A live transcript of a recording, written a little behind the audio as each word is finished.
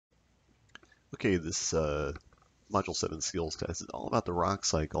Okay, this Module 7 skills test is all about the rock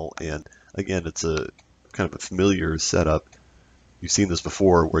cycle, and again, it's a kind of a familiar setup. You've seen this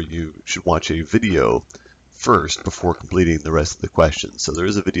before where you should watch a video first before completing the rest of the questions. So there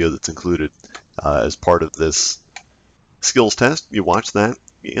is a video that's included as part of this skills test. You watch that,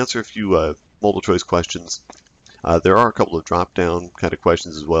 you answer a few multiple choice questions. There are a couple of drop-down kind of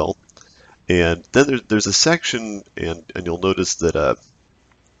questions as well. And then there's a section, and you'll notice that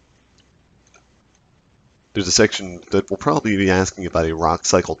there's a section that will probably be asking about a rock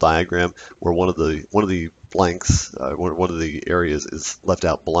cycle diagram where one of the blanks, one of the areas is left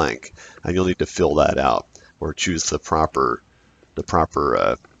out blank, and you'll need to fill that out or choose the proper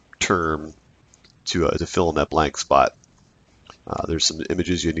term to fill in that blank spot. There's some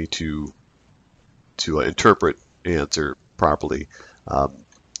images you need to interpret and answer properly.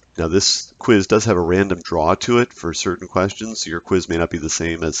 Now this quiz does have a random draw to it for certain questions, so your quiz may not be the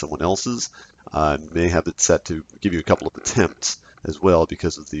same as someone else's. May have it set to give you a couple of attempts as well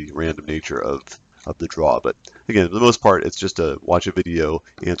because of the random nature of the draw. But again, for the most part, it's just watch a video,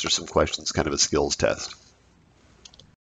 answer some questions, kind of a skills test.